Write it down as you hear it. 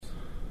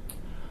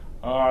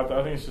I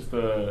think it's just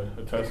a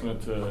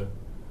testament to the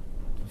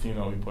team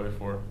that we play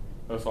for.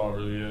 That's all it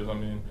really is. I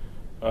mean,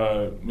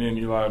 me and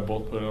Eli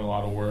both put in a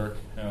lot of work,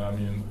 and I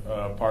mean,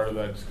 part of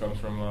that just comes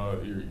from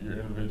your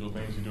individual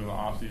things you do in the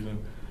off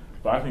season.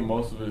 But I think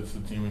most of it's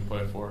the team we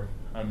play for.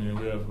 I mean,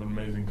 we have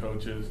amazing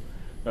coaches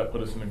that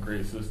put us in a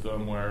great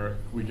system where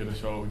we get to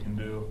show what we can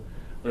do.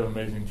 We have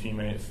amazing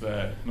teammates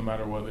that no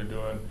matter what they're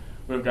doing,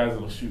 we have guys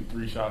that will shoot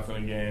 3 shots in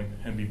a game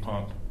and be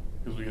pumped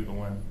because we get the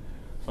win.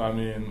 So, I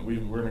mean,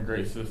 we're in a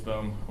great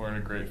system, we're in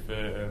a great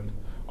fit, and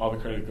all the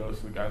credit goes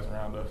to the guys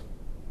around us.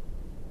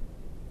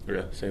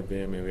 Yeah, same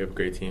thing. I mean, we have a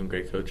great team,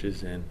 great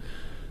coaches, and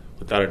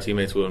without our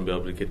teammates, we wouldn't be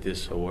able to get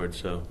this award.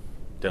 So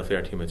definitely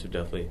our teammates have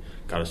definitely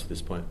got us to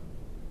this point.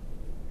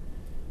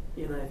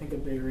 Eli, I think a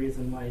big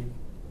reason why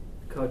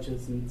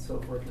coaches and so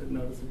forth took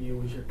notice of you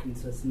was your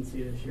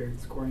consistency this year,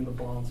 scoring the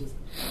ball. Just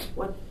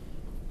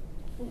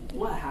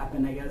what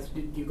happened, I guess?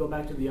 Did you go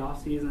back to the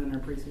off-season or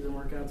preseason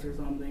workouts or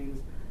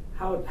something?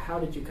 How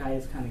did you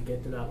guys kind of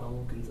get to that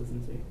level of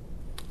consistency?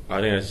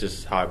 I think that's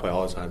just how I play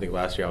all the time. I think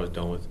last year I was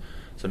done with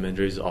some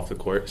injuries off the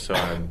court, so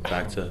I'm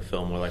back to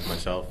feeling more like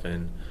myself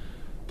and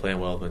playing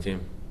well with my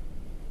team.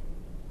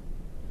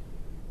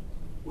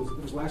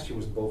 Was last year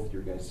was both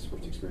your guys'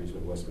 first experience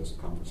with the West Coast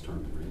Conference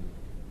tournament, right?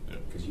 Yeah.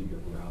 Because you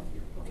were out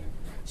here. Okay.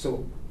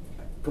 So,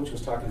 Coach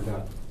was talking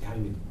about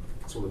having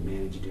to sort of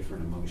manage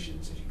different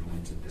emotions as you go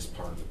into this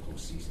part of the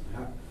postseason.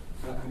 How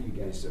do you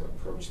guys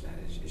approach that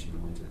as you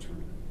go into the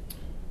tournament?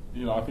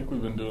 You know, I think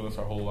we've been doing this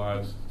our whole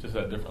lives, just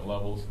at different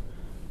levels.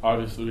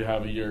 Obviously, we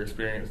have a year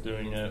experience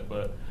doing it,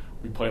 but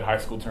we played high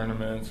school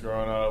tournaments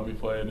growing up. We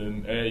played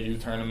in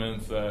AAU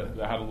tournaments that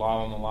had a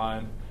lot on the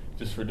line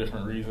just for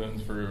different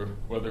reasons, for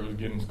whether it was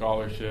getting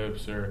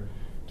scholarships or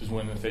just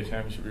winning the state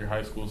championship of your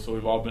high school. So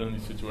we've all been in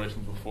these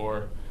situations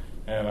before,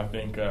 and I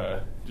think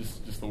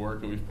just the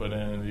work that we've put in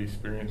and the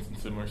experience in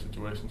similar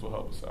situations will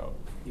help us out.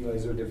 Eli,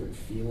 is there a different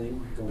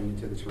feeling going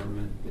into the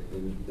tournament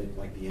than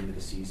like the end of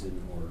the season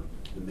or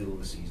the middle of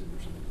the season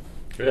or something?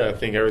 Yeah, I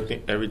think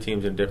every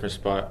team's in a different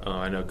spot.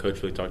 I know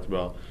Coach really talked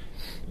about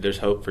there's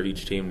hope for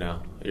each team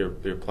now. You're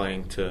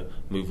playing to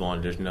move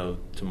on. There's no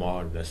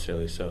tomorrow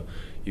necessarily. So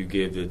you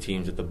give the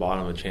teams at the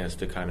bottom a chance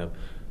to kind of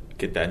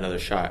get that another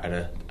shot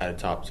at a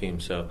top team.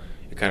 So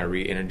it kind of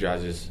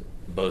re-energizes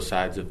both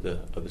sides of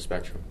the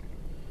spectrum.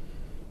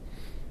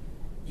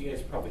 You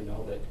guys probably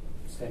know that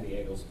San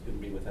Diego's going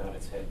to be without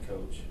its head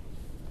coach.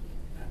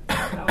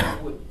 How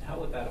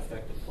would that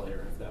affect a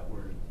player if that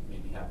were to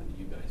maybe happen to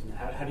you guys? And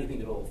how do you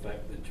think it'll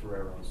affect the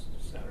Toreros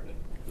Saturday,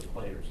 the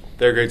players?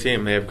 They're a great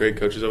team. They have great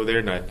coaches over there,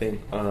 and I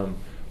think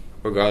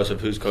regardless of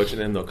who's coaching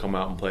them, they'll come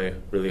out and play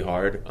really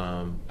hard.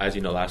 As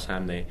you know, last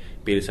time they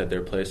beat us at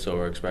their place, so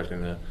we're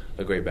expecting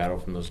a great battle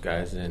from those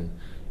guys, and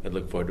I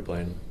look forward to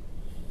playing them.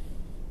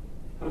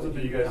 How does it for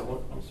you guys?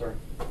 I'm sorry.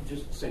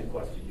 Just the same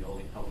question,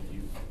 Yoli.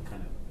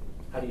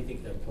 How do you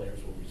think that players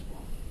will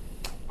respond?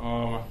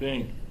 I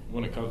think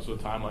when it comes to a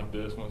time like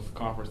this, when it's a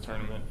conference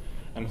tournament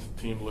and it's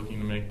a team looking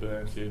to make the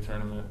NCAA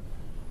tournament,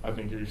 I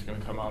think you're just going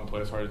to come out and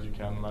play as hard as you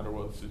can no matter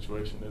what the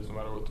situation is, no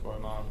matter what's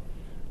going on.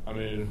 I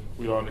mean,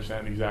 we don't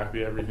understand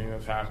exactly everything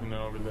that's happening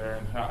over there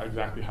and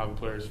exactly how the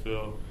players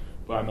feel,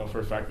 but I know for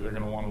a fact that they're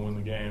going to want to win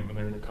the game and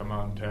they're going to come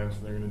out intense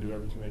and they're going to do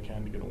everything they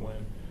can to get a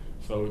win.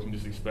 So we can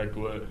just expect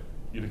what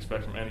you'd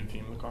expect from any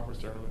team in the conference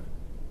tournament.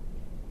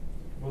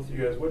 Both of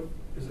you guys, what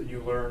is it you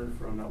learned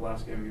from that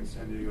last game against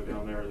San Diego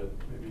down there that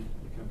maybe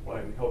you can apply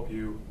and help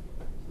you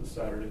this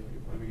Saturday when you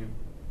play them again?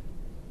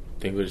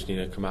 I think we just need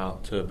to come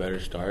out to a better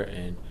start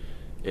and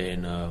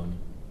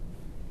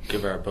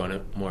give our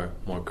opponent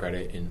more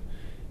credit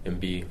and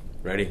be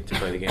ready to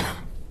play the game.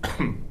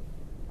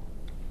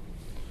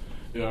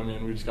 Yeah, I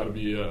mean, we just got to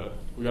be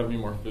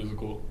more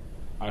physical.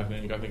 I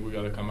think we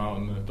got to come out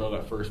and throw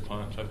that first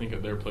punch. I think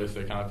at their place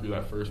they kind of threw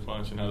that first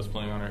punch and had us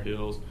playing on our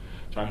heels,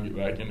 trying to get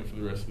back in it for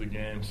the rest of the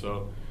game.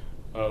 So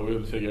we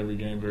have to take every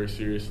game very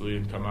seriously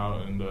and come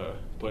out and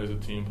play as a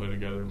team, play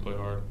together, and play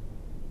hard.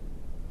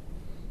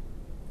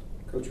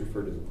 Coach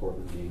referred to the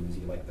Portland game as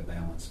he liked the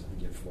balance. I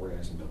think you have 4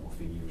 guys in double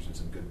figures and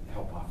some good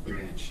help off the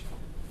bench.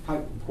 How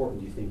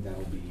important do you think that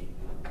will be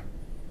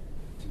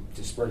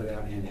to spread it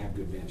out and have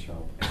good bench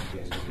help as you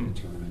guys go into the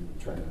tournament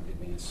and try to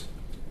advance?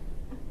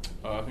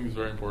 I think it's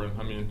very important.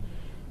 I mean,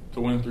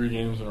 to win 3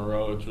 games in a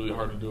row, it's really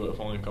hard to do it if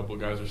only a couple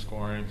of guys are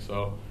scoring.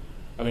 So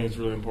I think it's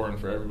really important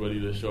for everybody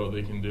to show what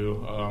they can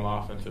do on the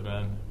offensive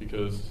end,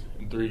 because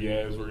in 3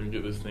 games we're going to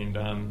get this thing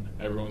done.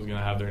 Everyone's going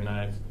to have their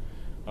nights.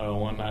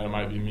 One night it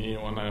might be me,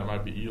 one night it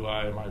might be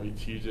Eli, it might be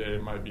TJ,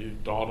 it might be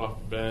Dalt off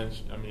the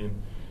bench. I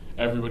mean,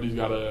 everybody's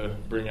got to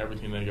bring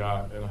everything they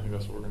got, and I think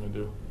that's what we're going to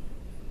do.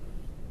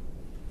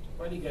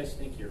 Why do you guys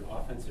think your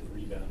offensive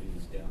rebounding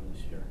is down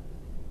this year?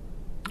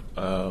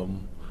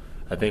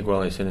 I think we're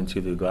only sending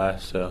 2 through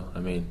glass, so, I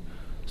mean,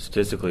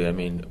 statistically, I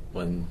mean,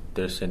 when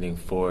they're sending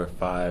 4 or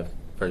 5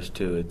 first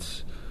 2,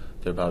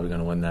 they're probably going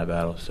to win that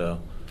battle.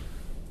 So,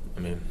 I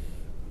mean,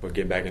 we're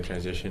getting back in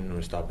transition and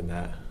we're stopping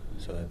that,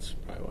 so that's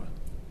probably why.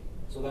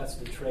 So that's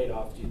the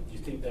trade-off. Do you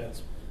think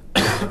that's,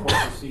 the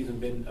course of the season,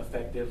 been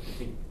effective? Do you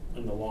think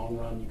in the long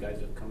run, you guys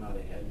have come out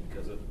ahead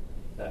because of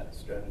that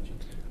strategy?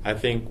 I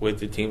think with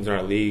the teams in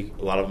our league,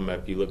 a lot of them,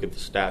 if you look at the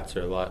stats,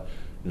 are a lot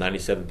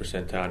 97th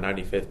percentile,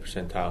 95th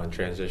percentile in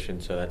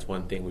transition. So that's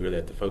one thing we really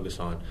have to focus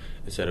on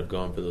instead of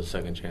going for those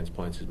second chance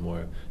points, is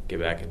more get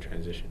back in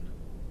transition.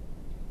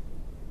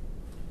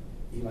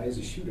 Eli, as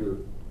a shooter,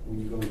 when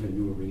you go into a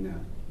new arena,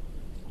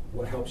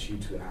 what helps you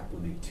to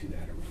acclimate to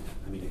that arena?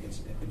 I mean,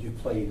 you've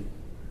played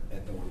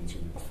at the Lions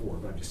Arena before,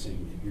 but I'm just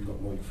saying you're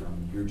going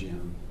from your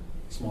gym,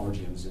 smaller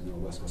gyms in the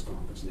West Coast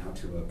Conference, now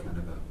to a kind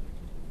of a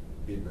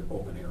bigger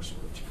open air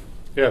sort of gym.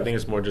 Yeah, I think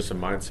it's more just a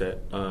mindset.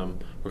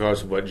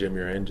 Regardless of what gym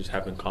you're in, just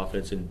having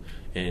confidence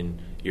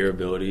in your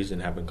abilities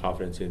and having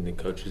confidence in the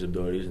coach's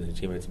abilities and the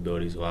teammates'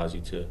 abilities allows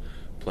you to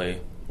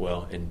play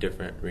well in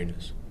different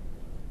arenas.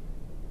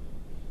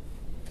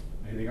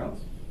 Anything else?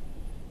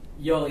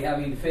 Yoli,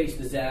 having faced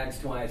the Zags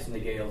twice and the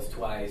Gales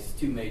twice,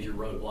 two major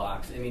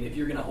roadblocks. I mean, if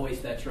you're going to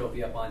hoist that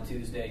trophy up on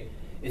Tuesday,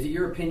 is it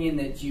your opinion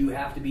that you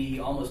have to be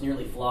almost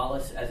nearly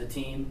flawless as a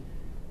team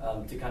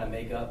to kind of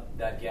make up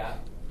that gap?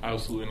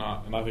 Absolutely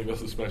not. And I think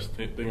that's the special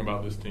thing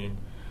about this team.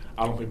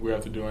 I don't think we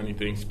have to do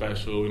anything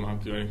special. We don't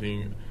have to do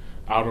anything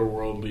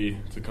outer-worldly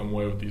to come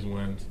away with these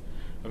wins.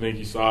 I think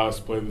you saw us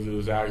play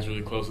the Zags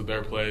really close at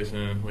their place,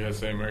 and we had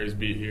St. Mary's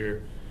beat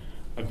here.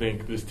 I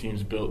think this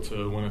team's built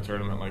to win a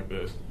tournament like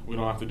this. We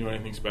don't have to do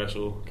anything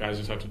special. Guys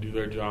just have to do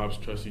their jobs,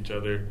 trust each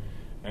other,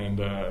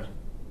 and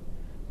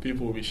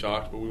people will be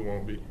shocked, but we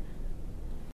won't be.